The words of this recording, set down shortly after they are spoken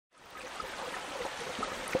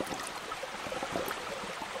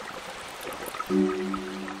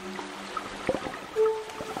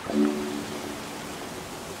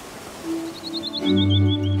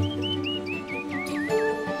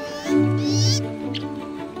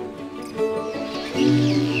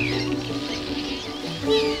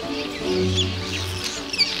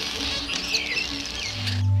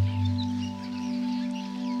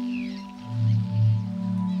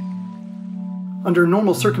Under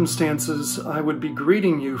normal circumstances, I would be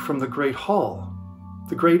greeting you from the Great Hall.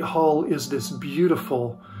 The Great Hall is this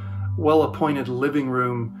beautiful, well-appointed living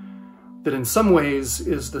room that in some ways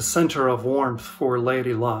is the center of warmth for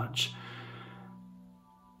Laity Lodge.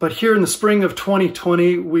 But here in the spring of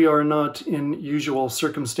 2020, we are not in usual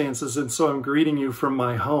circumstances, and so I'm greeting you from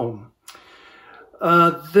my home.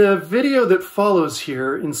 The video that follows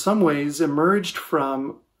here in some ways emerged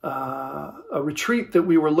from a retreat that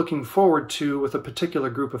we were looking forward to with a particular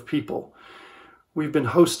group of people. We've been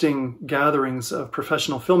hosting gatherings of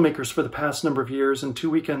professional filmmakers for the past number of years, and 2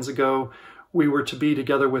 weekends ago we were to be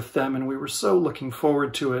together with them, and we were so looking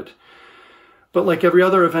forward to it. But like every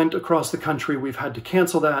other event across the country, we've had to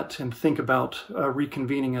cancel that and think about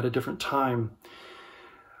reconvening at a different time.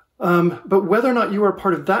 But whether or not you are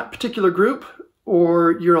part of that particular group,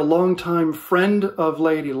 or you're a longtime friend of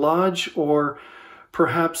Laity Lodge, or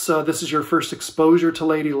perhaps this is your first exposure to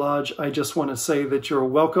Laity Lodge, I just want to say that you're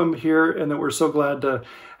welcome here and that we're so glad to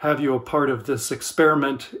have you a part of this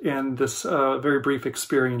experiment and this very brief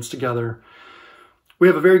experience together. We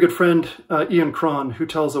have a very good friend, Ian Cron, who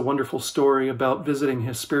tells a wonderful story about visiting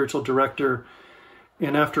his spiritual director,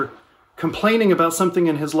 and after complaining about something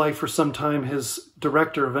in his life for some time, his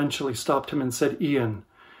director eventually stopped him and said, "Ian,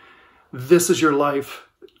 this is your life.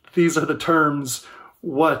 These are the terms.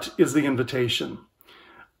 What is the invitation?"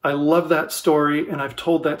 I love that story, and I've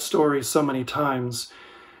told that story so many times.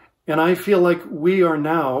 And I feel like we are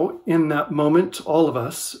now in that moment, all of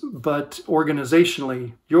us, but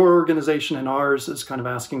organizationally, your organization and ours is kind of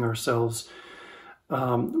asking ourselves,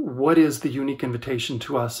 what is the unique invitation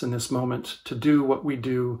to us in this moment to do what we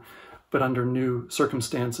do, but under new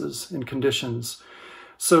circumstances and conditions?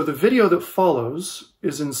 So the video that follows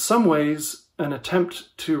is in some ways an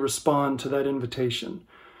attempt to respond to that invitation.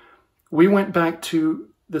 We went back to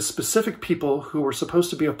the specific people who were supposed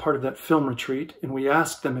to be a part of that film retreat, and we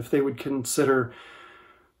asked them if they would consider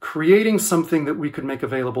creating something that we could make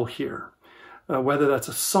available here, whether that's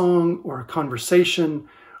a song or a conversation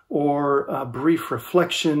or a brief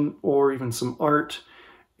reflection or even some art.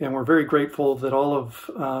 And we're very grateful that all of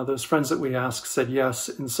those friends that we asked said yes.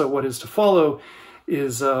 And so what is to follow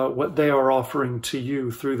is what they are offering to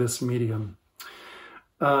you through this medium.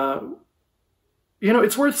 You know,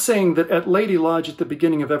 it's worth saying that at Laity Lodge at the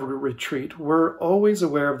beginning of every retreat, we're always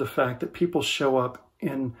aware of the fact that people show up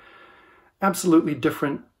in absolutely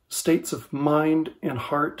different states of mind and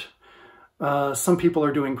heart. Some people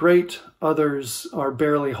are doing great, others are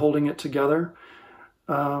barely holding it together.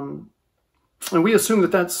 And we assume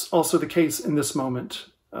that that's also the case in this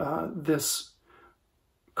moment, this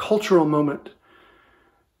cultural moment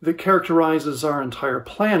that characterizes our entire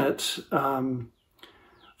planet,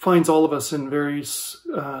 finds all of us in various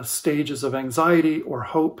stages of anxiety or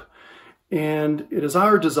hope. And it is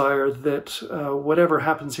our desire that whatever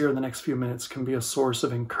happens here in the next few minutes can be a source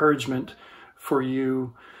of encouragement for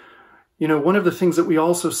you. You know, one of the things that we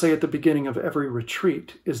also say at the beginning of every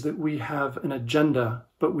retreat is that we have an agenda,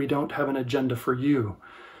 but we don't have an agenda for you.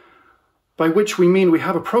 By which we mean we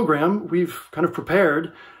have a program, we've kind of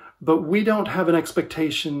prepared, but we don't have an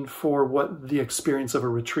expectation for what the experience of a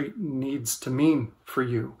retreat needs to mean for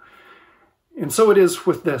you. And so it is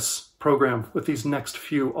with this program, with these next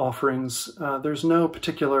few offerings. There's no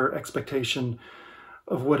particular expectation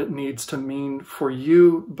of what it needs to mean for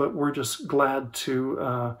you, but we're just glad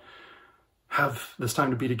to have this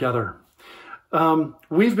time to be together.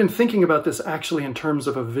 We've been thinking about this actually in terms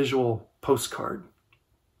of a visual postcard.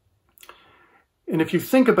 And if you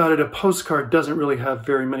think about it, a postcard doesn't really have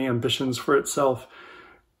very many ambitions for itself.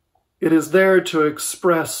 It is there to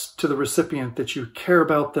express to the recipient that you care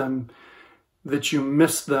about them, that you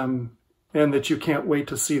miss them, and that you can't wait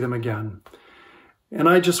to see them again. And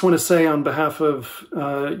I just want to say on behalf of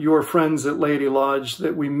your friends at Laity Lodge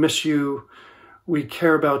that we miss you, we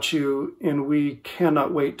care about you, and we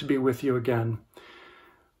cannot wait to be with you again.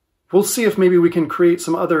 We'll see if maybe we can create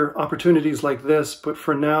some other opportunities like this, but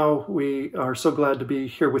for now, we are so glad to be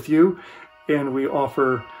here with you, and we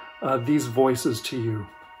offer these voices to you.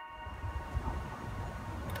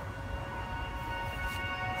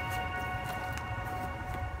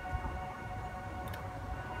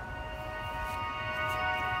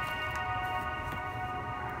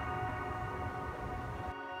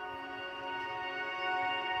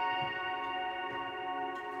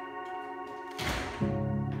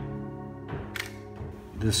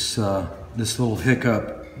 This little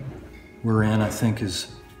hiccup we're in, I think,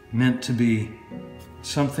 is meant to be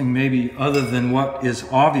something maybe other than what is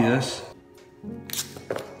obvious.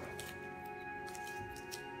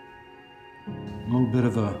 A little bit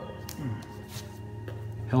of a,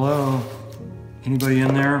 hello, anybody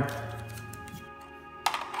in there?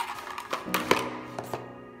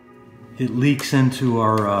 it leaks into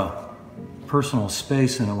our personal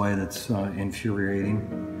space in a way that's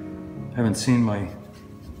infuriating. I haven't seen my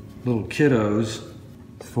little kiddos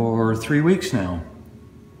for 3 weeks now.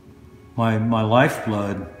 My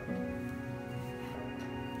lifeblood.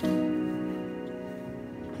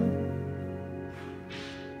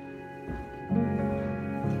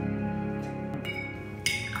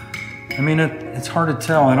 I mean, it's hard to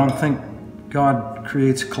tell. I don't think God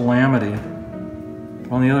creates calamity.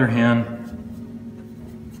 On the other hand,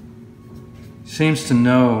 He seems to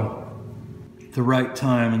know the right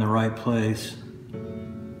time and the right place.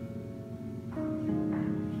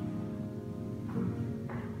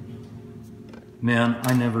 Man,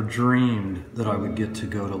 I never dreamed that I would get to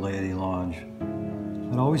go to Lady Lodge.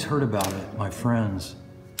 I'd always heard about it, my friends.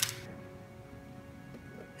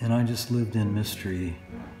 And I just lived in mystery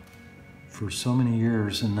for so many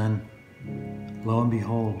years, and then, lo and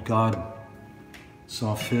behold, God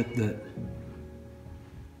saw fit that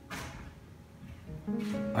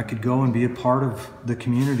I could go and be a part of the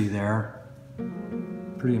community there.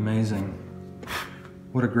 Pretty amazing.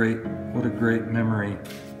 What a great memory.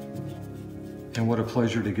 And what a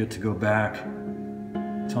pleasure to get to go back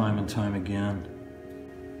time and time again.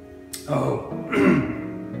 Oh,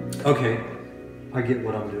 okay, I get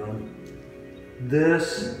what I'm doing.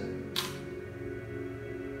 This,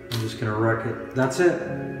 I'm just gonna wreck it. That's it.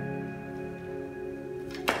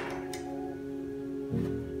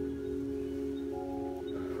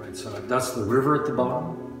 Right side, that's the river at the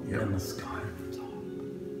bottom? Yep. And the sky at the top.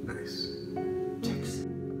 Nice. Texas.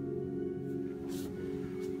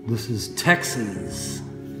 This is Texas,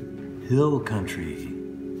 hill country.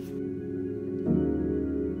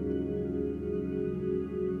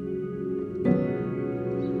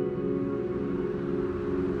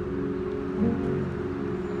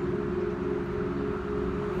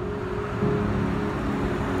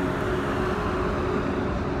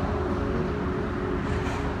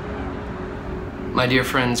 My dear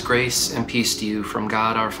friends, grace and peace to you from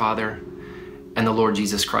God our Father and the Lord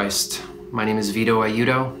Jesus Christ. My name is Vito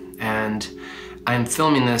Aiuto, and I am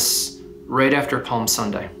filming this right after Palm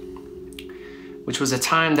Sunday, which was a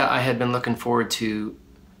time that I had been looking forward to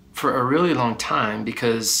for a really long time,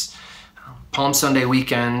 because Palm Sunday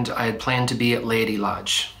weekend I had planned to be at Lady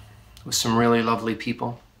Lodge with some really lovely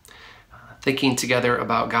people, thinking together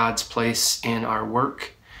about God's place in our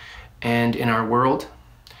work and in our world,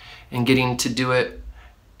 and getting to do it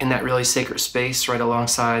in that really sacred space right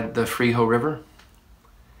alongside the Freeho River.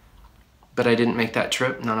 But I didn't make that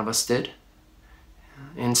trip, none of us did.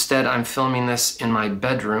 Instead, I'm filming this in my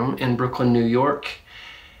bedroom in Brooklyn, New York,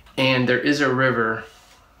 and there is a river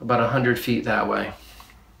about 100 feet that way.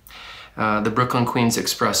 The Brooklyn-Queens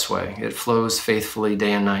Expressway. It flows faithfully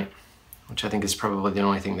day and night, which I think is probably the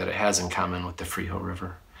only thing that it has in common with the Freeho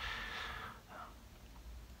River.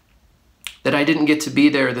 That I didn't get to be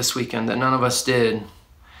there this weekend, that none of us did,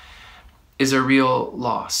 is a real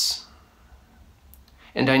loss.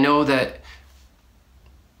 And I know that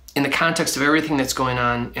in the context of everything that's going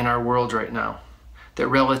on in our world right now, that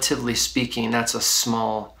relatively speaking, that's a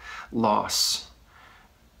small loss.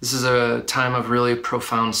 This is a time of really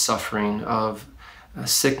profound suffering, of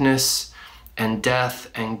sickness and death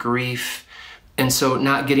and grief. And so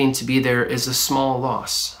not getting to be there is a small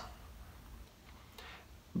loss.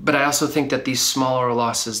 But I also think that these smaller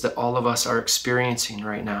losses that all of us are experiencing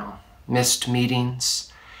right now, missed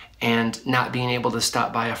meetings, and not being able to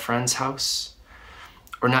stop by a friend's house,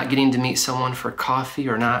 or not getting to meet someone for coffee,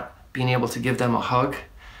 or not being able to give them a hug,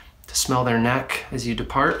 to smell their neck as you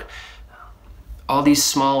depart, all these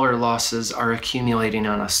smaller losses are accumulating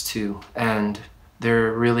on us too, and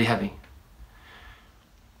they're really heavy.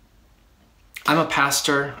 I'm a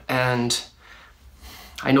pastor, and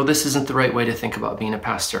I know this isn't the right way to think about being a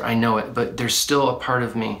pastor. I know it, but there's still a part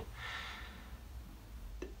of me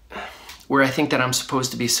where I think that I'm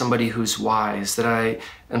supposed to be somebody who's wise, that I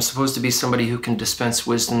am supposed to be somebody who can dispense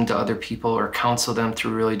wisdom to other people or counsel them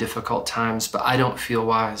through really difficult times, but I don't feel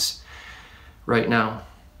wise right now.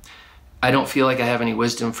 I don't feel like I have any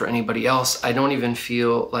wisdom for anybody else. I don't even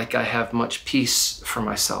feel like I have much peace for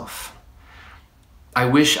myself. I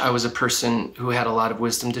wish I was a person who had a lot of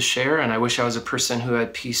wisdom to share, and I wish I was a person who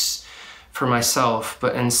had peace for myself,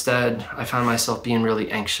 but instead I found myself being really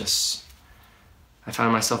anxious. I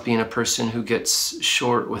found myself being a person who gets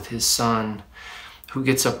short with his son, who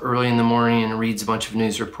gets up early in the morning and reads a bunch of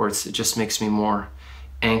news reports that just makes me more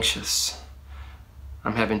anxious.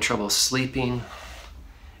 I'm having trouble sleeping,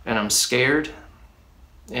 and I'm scared,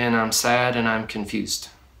 and I'm sad, and I'm confused.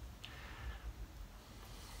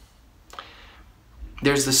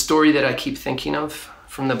 There's the story that I keep thinking of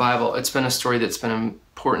from the Bible. It's been a story that's been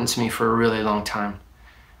important to me for a really long time.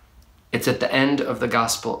 It's at the end of the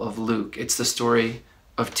Gospel of Luke. It's the story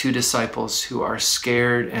of two disciples who are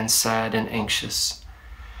scared and sad and anxious.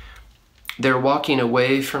 They're walking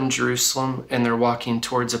away from Jerusalem and they're walking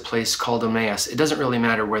towards a place called Emmaus. It doesn't really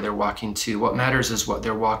matter where they're walking to. What matters is what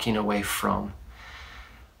they're walking away from.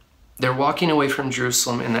 They're walking away from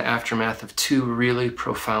Jerusalem in the aftermath of two really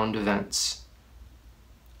profound events.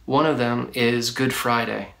 One of them is Good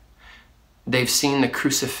Friday. They've seen the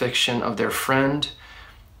crucifixion of their friend,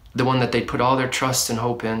 the one that they put all their trust and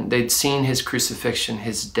hope in. They'd seen his crucifixion,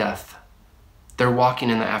 his death. They're walking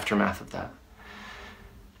in the aftermath of that.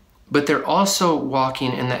 But they're also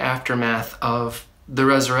walking in the aftermath of the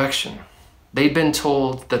resurrection. They'd been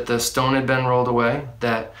told that the stone had been rolled away,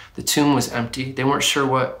 that the tomb was empty. They weren't sure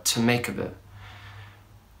what to make of it.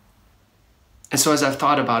 And so as I've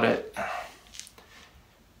thought about it,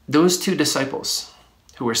 those two disciples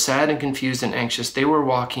who were sad and confused and anxious, they were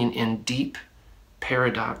walking in deep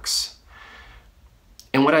paradox.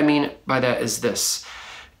 And what I mean by that is this.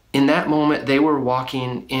 In that moment, they were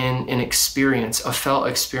walking in an experience, a felt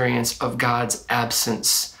experience of God's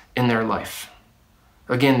absence in their life.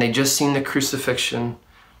 Again, they just seen the crucifixion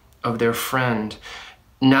of their friend.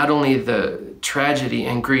 Not only the tragedy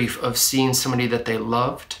and grief of seeing somebody that they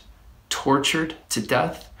loved tortured to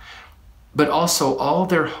death, but also all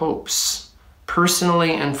their hopes,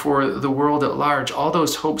 personally and for the world at large, all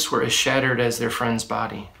those hopes were as shattered as their friend's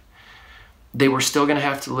body. They were still going to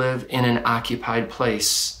have to live in an occupied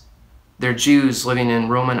place. They're Jews living in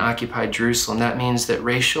Roman-occupied Jerusalem. That means that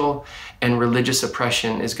racial and religious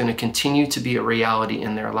oppression is going to continue to be a reality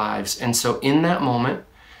in their lives. And so in that moment,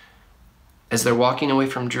 as they're walking away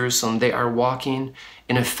from Jerusalem, they are walking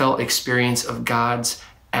in a felt experience of God's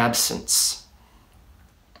absence.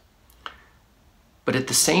 But at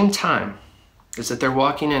the same time, is that they're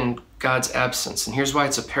walking in God's absence. And here's why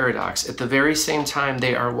it's a paradox. At the very same time,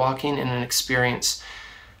 they are walking in an experience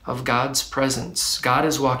of God's presence. God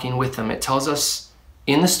is walking with them. It tells us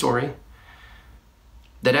in the story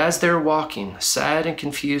that as they're walking, sad and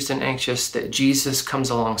confused and anxious, that Jesus comes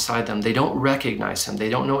alongside them. They don't recognize him. They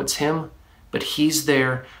don't know it's him, but he's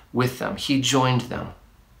there with them. He joined them,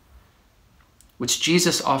 which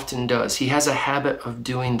Jesus often does. He has a habit of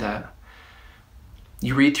doing that.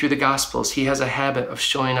 You read through the Gospels, he has a habit of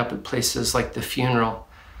showing up at places like the funeral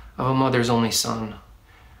of a mother's only son,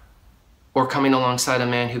 or coming alongside a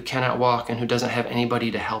man who cannot walk and who doesn't have anybody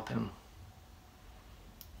to help him,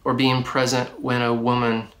 or being present when a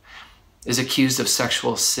woman is accused of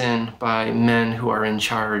sexual sin by men who are in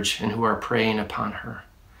charge and who are preying upon her.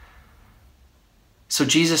 So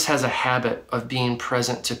Jesus has a habit of being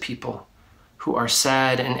present to people who are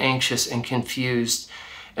sad and anxious and confused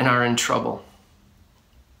and are in trouble.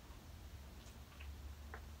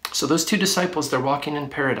 So those two disciples, they're walking in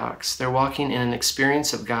paradox. They're walking in an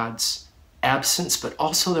experience of God's absence, but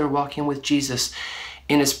also they're walking with Jesus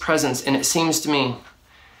in his presence. And it seems to me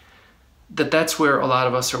that that's where a lot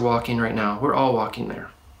of us are walking right now. We're all walking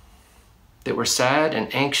there. That we're sad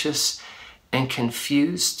and anxious and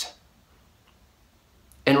confused.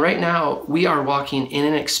 And right now, we are walking in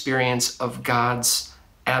an experience of God's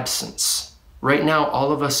absence. Right now,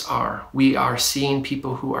 all of us are. We are seeing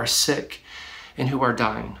people who are sick and who are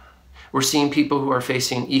dying. We're seeing people who are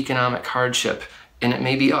facing economic hardship, and it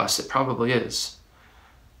may be us, it probably is.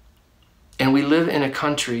 And we live in a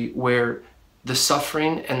country where the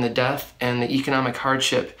suffering and the death and the economic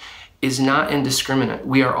hardship is not indiscriminate.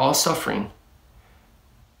 We are all suffering,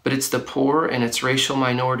 but it's the poor and it's racial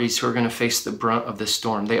minorities who are going to face the brunt of the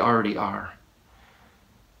storm. They already are.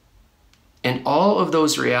 And all of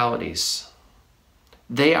those realities,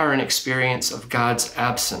 they are an experience of God's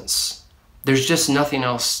absence. There's just nothing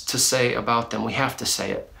else to say about them. We have to say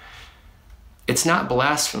it. It's not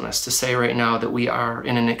blasphemous to say right now that we are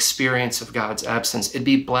in an experience of God's absence. It'd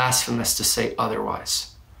be blasphemous to say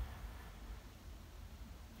otherwise.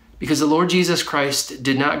 Because the Lord Jesus Christ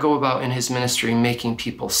did not go about in his ministry making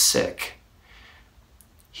people sick.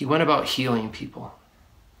 He went about healing people.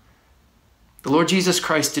 The Lord Jesus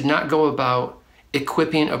Christ did not go about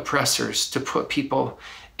equipping oppressors to put people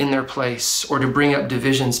in their place or to bring up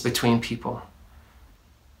divisions between people.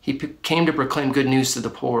 He came to proclaim good news to the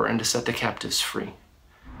poor and to set the captives free.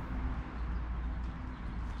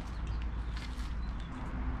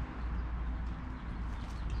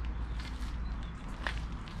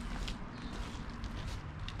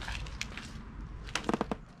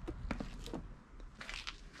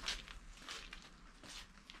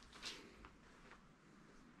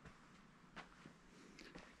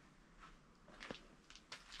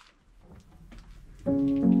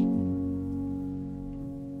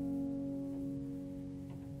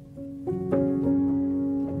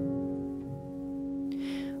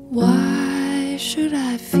 should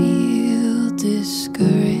I feel discouraged?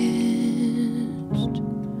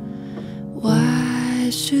 Why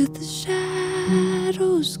should the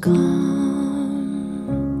shadows come?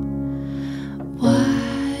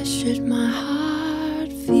 Why should my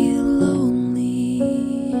heart feel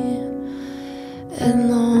lonely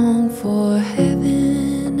and long for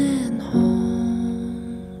heaven and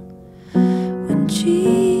home when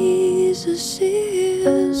Jesus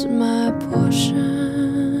is my portion?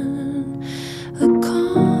 A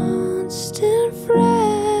constant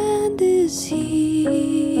friend is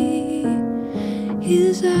He.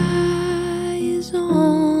 His eye is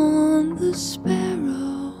on the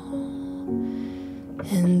sparrow,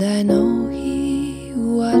 and I know He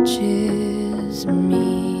watches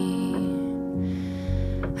me.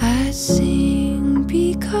 I sing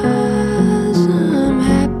because I'm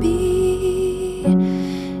happy,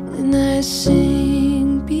 and I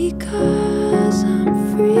sing because I'm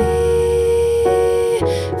free,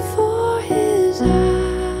 for His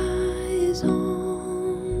eye is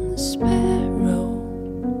on the sparrow,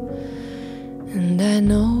 and I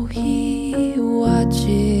know He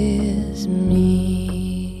watches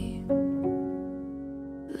me.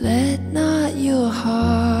 Let not your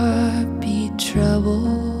heart be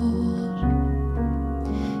troubled.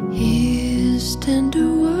 His tender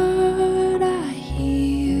word I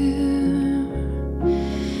hear,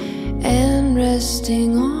 and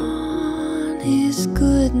resting on His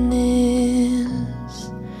goodness,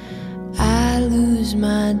 I lose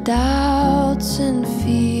my doubts and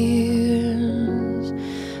fears.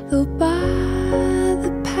 Though by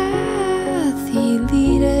the path He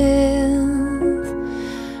leadeth,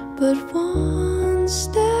 but one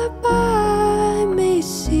step I may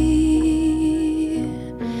see,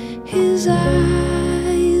 His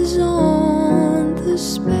eye is on the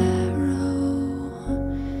sparrow,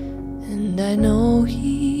 and I know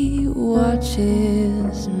He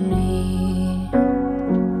watches me.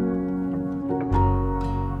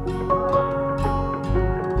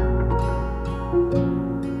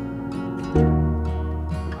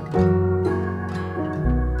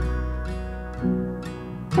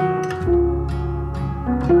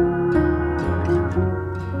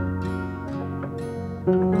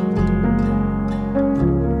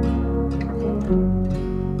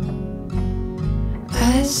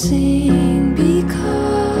 I sing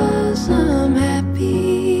because I'm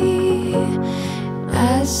happy.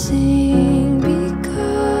 I sing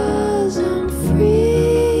because I'm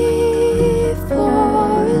free,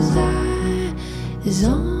 for His eye is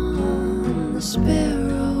on the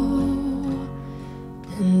sparrow,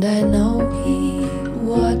 and I know He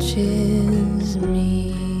watches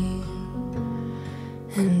me,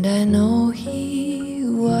 and I know He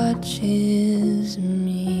watches me.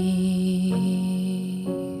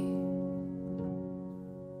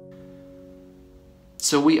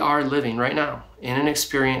 So we are living right now in an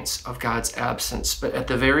experience of God's absence, but at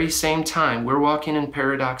the very same time, we're walking in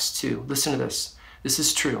paradox too. Listen to this. This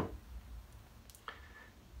is true.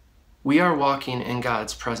 We are walking in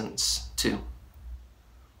God's presence too.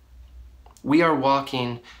 We are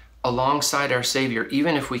walking alongside our Savior,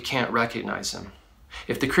 even if we can't recognize Him.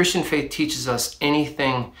 If the Christian faith teaches us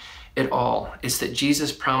anything at all, it's that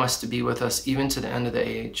Jesus promised to be with us even to the end of the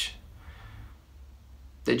age.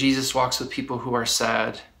 That Jesus walks with people who are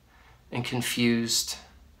sad and confused,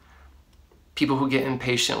 people who get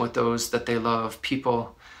impatient with those that they love,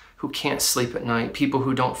 people who can't sleep at night, people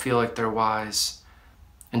who don't feel like they're wise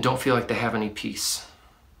and don't feel like they have any peace.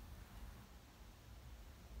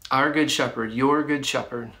 Our Good Shepherd, your Good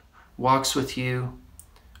Shepherd, walks with you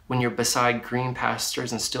when you're beside green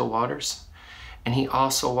pastures and still waters, and He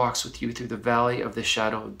also walks with you through the valley of the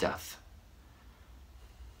shadow of death.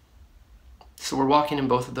 So we're walking in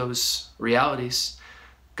both of those realities,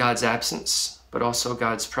 God's absence, but also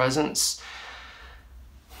God's presence.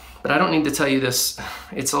 But I don't need to tell you this.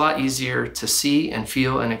 It's a lot easier to see and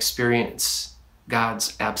feel and experience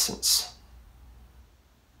God's absence.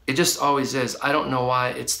 It just always is. I don't know why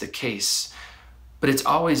it's the case, but it's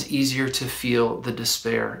always easier to feel the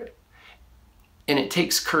despair. And it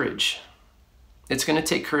takes courage. It's going to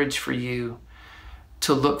take courage for you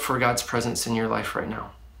to look for God's presence in your life right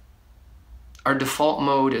now. Our default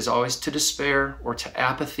mode is always to despair or to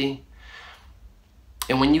apathy.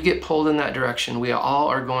 And when you get pulled in that direction, we all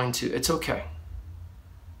are going to, it's okay.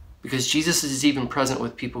 Because Jesus is even present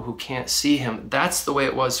with people who can't see Him. That's the way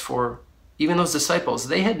it was for even those disciples.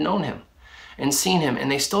 They had known Him and seen Him,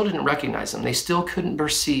 and they still didn't recognize Him. They still couldn't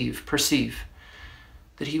perceive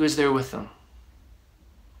that He was there with them.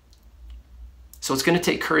 So it's going to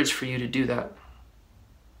take courage for you to do that,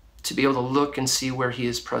 to be able to look and see where He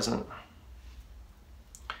is present.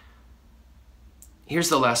 Here's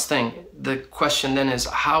the last thing. The question then is,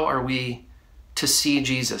 how are we to see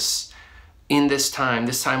Jesus in this time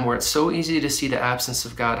where it's so easy to see the absence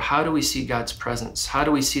of God? How do we see God's presence? How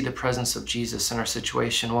do we see the presence of Jesus in our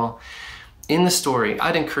situation? Well, in the story,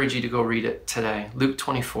 I'd encourage you to go read it today. Luke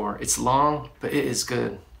 24. It's long, but it is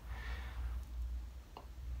good.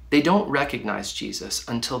 They don't recognize Jesus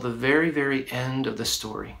until the very, very end of the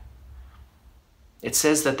story. It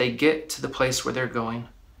says that they get to the place where they're going.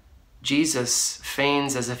 Jesus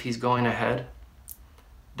feigns as if he's going ahead.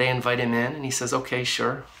 They invite him in and he says, okay,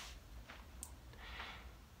 sure.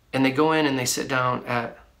 And they go in and they sit down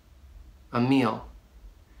at a meal.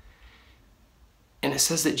 And it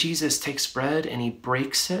says that Jesus takes bread and he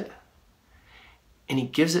breaks it and he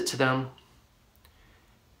gives it to them.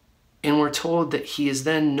 And we're told that he is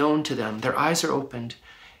then known to them. Their eyes are opened.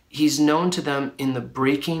 He's known to them in the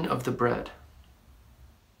breaking of the bread.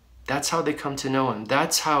 That's how they come to know him.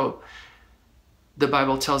 That's how the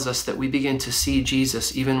Bible tells us that we begin to see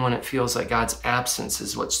Jesus even when it feels like God's absence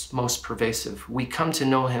is what's most pervasive. We come to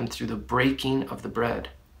know him through the breaking of the bread.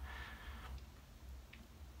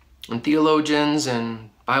 And theologians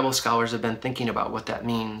and Bible scholars have been thinking about what that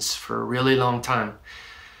means for a really long time.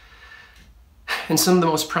 And some of the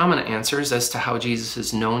most prominent answers as to how Jesus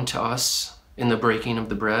is known to us in the breaking of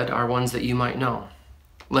the bread are ones that you might know.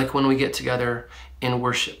 Like when we get together in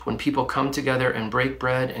worship, when people come together and break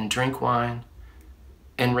bread and drink wine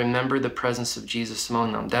and remember the presence of Jesus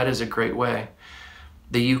among them. That is a great way.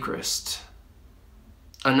 The Eucharist.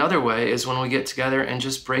 Another way is when we get together and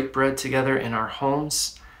just break bread together in our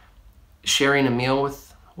homes, sharing a meal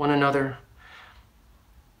with one another.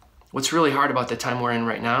 What's really hard about the time we're in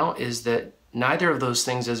right now is that neither of those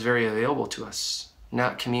things is very available to us.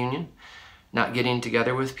 Not communion, not getting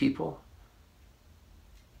together with people.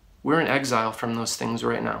 We're in exile from those things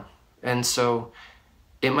right now. And so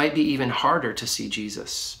it might be even harder to see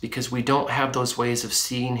Jesus because we don't have those ways of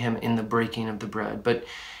seeing him in the breaking of the bread. But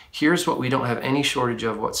here's what we don't have any shortage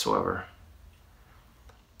of whatsoever.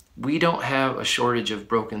 We don't have a shortage of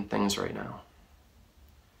broken things right now.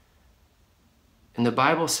 And the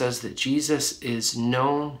Bible says that Jesus is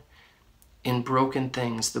known in broken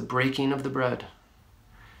things, the breaking of the bread,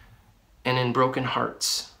 and in broken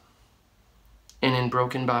hearts, and in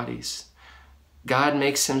broken bodies. God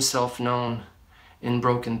makes himself known in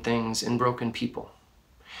broken things, in broken people.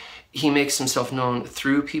 He makes himself known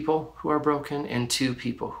through people who are broken and to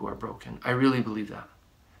people who are broken. I really believe that.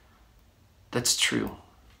 That's true.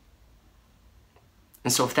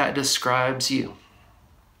 And so if that describes you,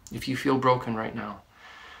 if you feel broken right now,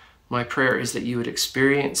 my prayer is that you would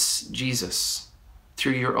experience Jesus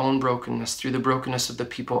through your own brokenness, through the brokenness of the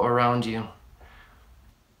people around you.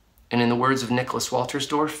 And in the words of Nicholas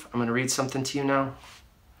Waltersdorf, I'm going to read something to you now.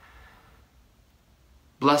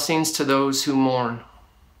 Blessings to those who mourn.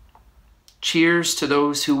 Cheers to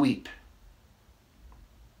those who weep.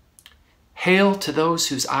 Hail to those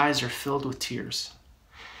whose eyes are filled with tears.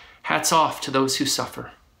 Hats off to those who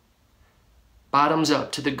suffer. Bottoms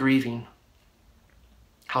up to the grieving.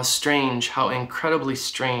 How strange, how incredibly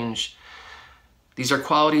strange. These are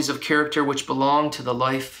qualities of character which belong to the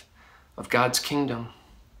life of God's kingdom.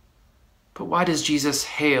 But why does Jesus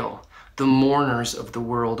hail the mourners of the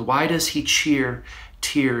world? Why does he cheer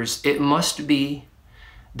tears? It must be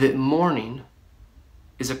that mourning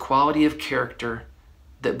is a quality of character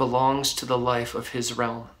that belongs to the life of his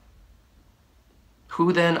realm.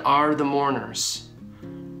 Who then are the mourners?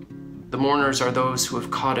 The mourners are those who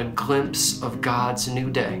have caught a glimpse of God's new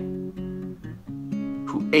day,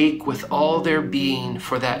 who ache with all their being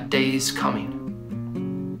for that day's coming,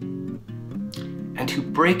 and who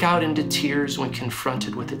break out into tears when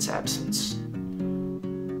confronted with its absence.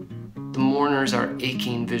 The mourners are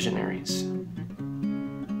aching visionaries.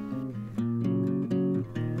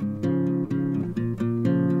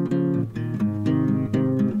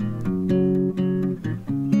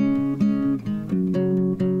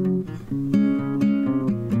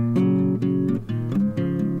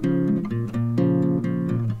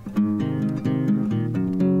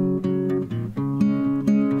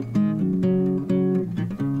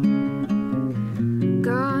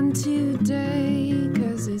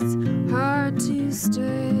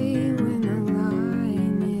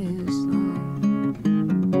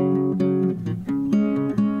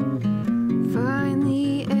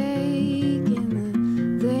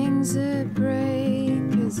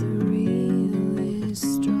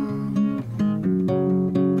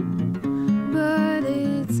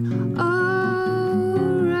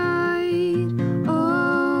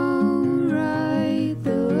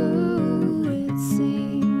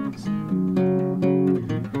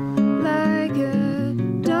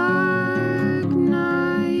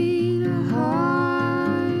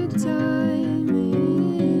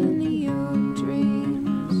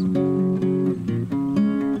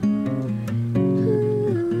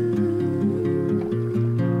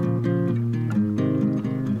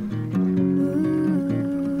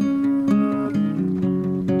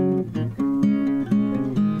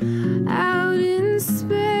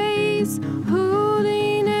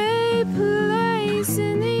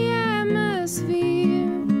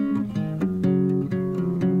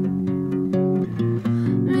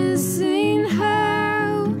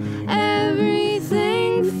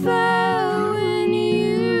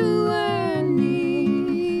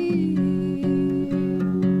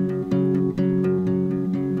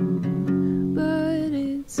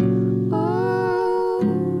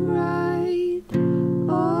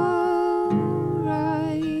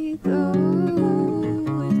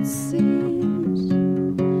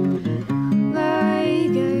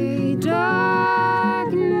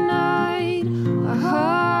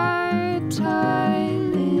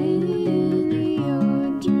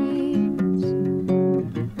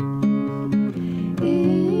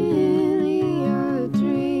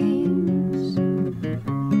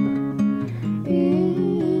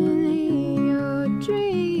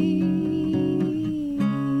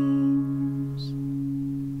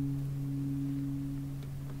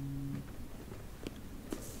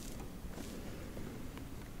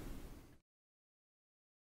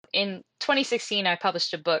 in 2016, I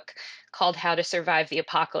published a book called How to Survive the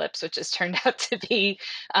Apocalypse, which has turned out to be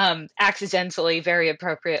accidentally very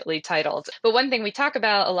appropriately titled. But one thing we talk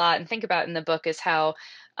about a lot and think about in the book is how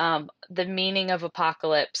the meaning of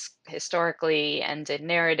apocalypse historically and in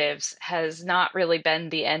narratives has not really been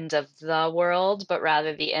the end of the world, but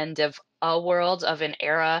rather the end of a world, of an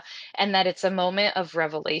era, and that it's a moment of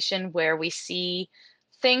revelation where we see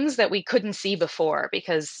things that we couldn't see before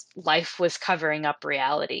because life was covering up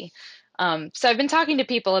reality. So I've been talking to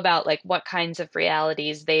people about like what kinds of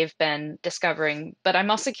realities they've been discovering, but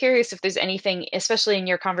I'm also curious if there's anything, especially in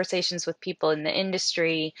your conversations with people in the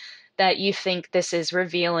industry, that you think this is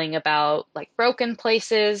revealing about like broken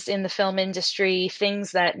places in the film industry,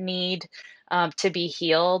 things that need to be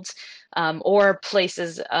healed, or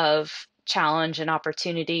places of challenge and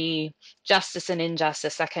opportunity, justice and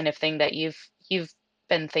injustice, that kind of thing that you've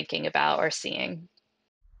been thinking about or seeing.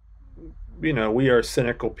 You know, we are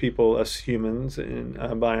cynical people, us humans,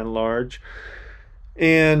 and by and large.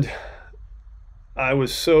 And I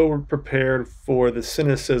was so prepared for the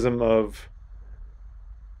cynicism of,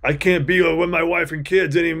 I can't be with my wife and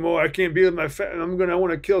kids anymore. I can't be with my family. I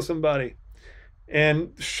want to kill somebody.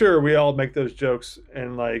 And sure, we all make those jokes,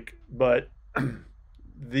 and like, but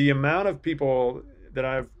the amount of people that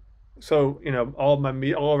I've, so, you know, all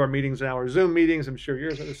of our meetings now are Zoom meetings. I'm sure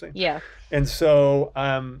yours are the same. Yeah. And so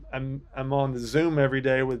I'm on the Zoom every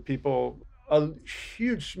day with people. A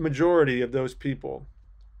huge majority of those people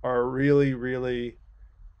are really, really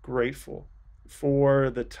grateful for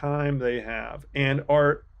the time they have and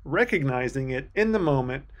are recognizing it in the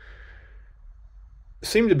moment.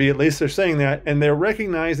 Seem to be, at least they're saying that, and they're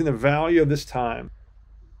recognizing the value of this time,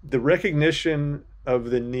 the recognition of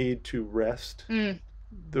the need to rest.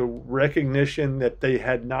 The recognition that they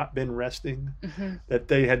had not been resting, that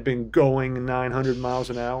they had been going 900 miles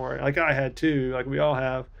an hour, like I had too, like we all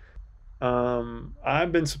have.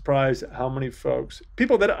 I've been surprised at how many folks,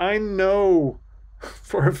 people that I know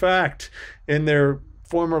for a fact in their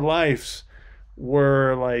former lives,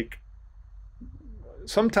 were like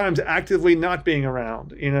sometimes actively not being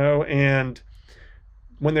around, you know, and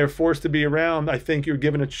when they're forced to be around, I think you're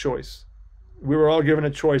given a choice. We were all given a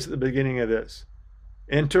choice at the beginning of this.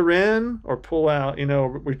 Enter in or pull out, you know,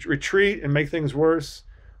 retreat and make things worse,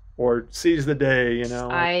 or seize the day, you know.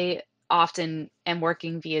 I often am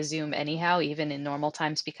working via Zoom anyhow, even in normal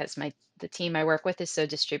times, because the team I work with is so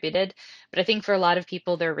distributed. But I think for a lot of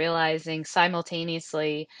people, they're realizing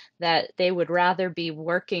simultaneously that they would rather be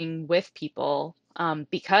working with people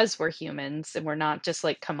because we're humans and we're not just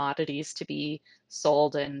like commodities to be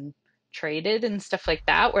sold and traded and stuff like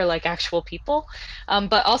that. We're like actual people.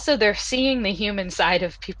 But also they're seeing the human side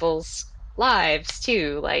of people's lives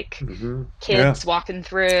too, like kids walking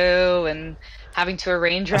through and having to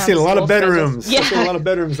arrange around. I've seen a lot of bedrooms. Yeah. I've seen a lot of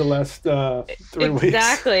bedrooms the last 3 weeks.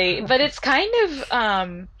 Exactly. But it's kind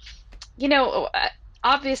of, you know,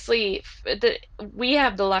 obviously we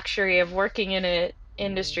have the luxury of working in an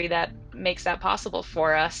industry that makes that possible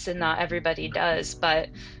for us, and not everybody does. But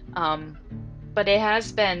it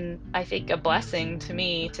has been, I think, a blessing to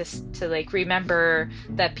me to like remember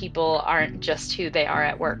that people aren't just who they are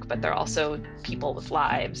at work, but they're also people with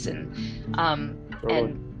lives, and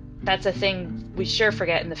that's a thing we sure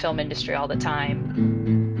forget in the film industry all the time.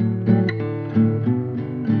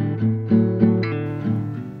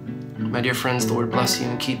 My dear friends, the Lord bless you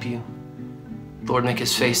and keep you. The Lord make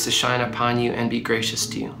his face to shine upon you and be gracious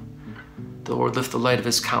to you. The Lord lift the light of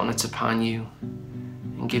his countenance upon you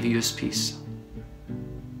and give you his peace.